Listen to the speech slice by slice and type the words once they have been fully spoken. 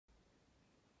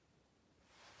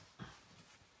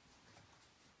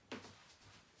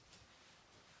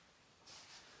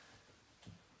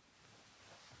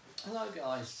Hello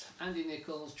guys, Andy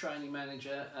Nicholls, Training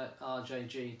Manager at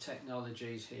RJG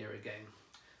Technologies here again.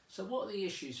 So what are the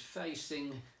issues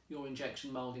facing your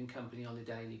injection moulding company on a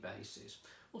daily basis?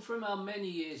 Well, from our many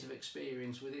years of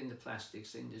experience within the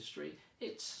plastics industry,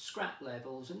 it's scrap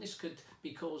levels, and this could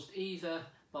be caused either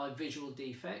by visual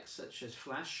defects such as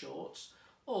flash shorts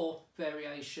or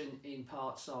variation in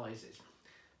part sizes.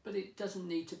 But it doesn't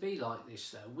need to be like this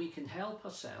though. We can help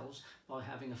ourselves by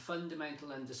having a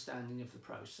fundamental understanding of the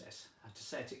process, how to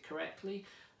set it correctly,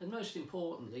 and most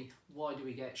importantly, why do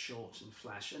we get shorts and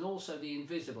flash, and also the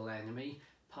invisible enemy,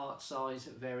 part size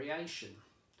variation.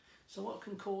 So what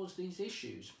can cause these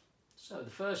issues? So the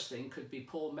first thing could be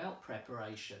poor melt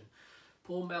preparation.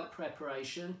 Poor melt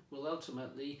preparation will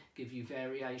ultimately give you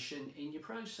variation in your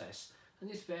process, and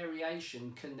this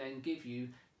variation can then give you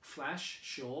flash,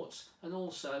 shorts, and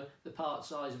also the part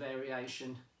size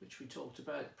variation which we talked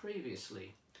about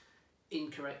previously.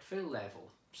 Incorrect fill level.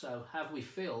 So have we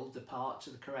filled the part to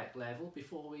the correct level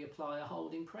before we apply a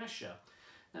holding pressure?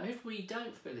 Now if we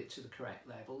don't fill it to the correct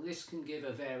level, this can give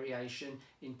a variation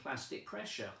in plastic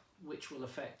pressure, which will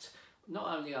affect not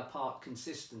only our part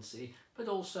consistency but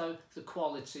also the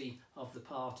quality of the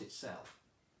part itself.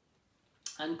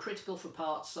 And critical for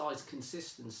part size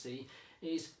consistency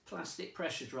is plastic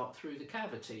pressure drop through the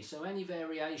cavity. So any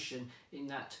variation in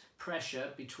that pressure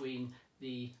between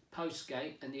the post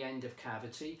gate and the end of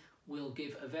cavity will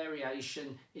give a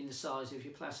variation in the size of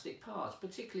your plastic parts,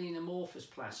 particularly in amorphous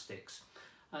plastics,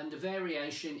 and a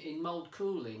variation in mould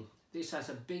cooling. This has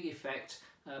a big effect,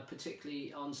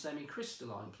 particularly on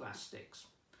semi-crystalline plastics.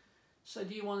 So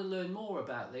do you want to learn more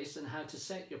about this and how to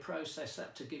set your process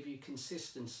up to give you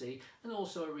consistency and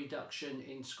also a reduction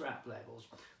in scrap levels?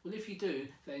 Well, if you do,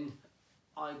 then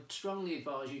I'd strongly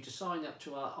advise you to sign up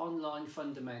to our online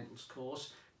fundamentals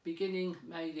course beginning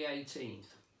May the 18th.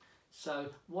 So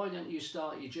why don't you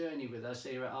start your journey with us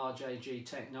here at RJG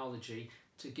Technology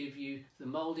to give you the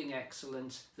moulding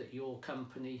excellence that your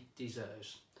company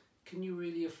deserves? Can you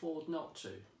really afford not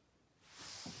to?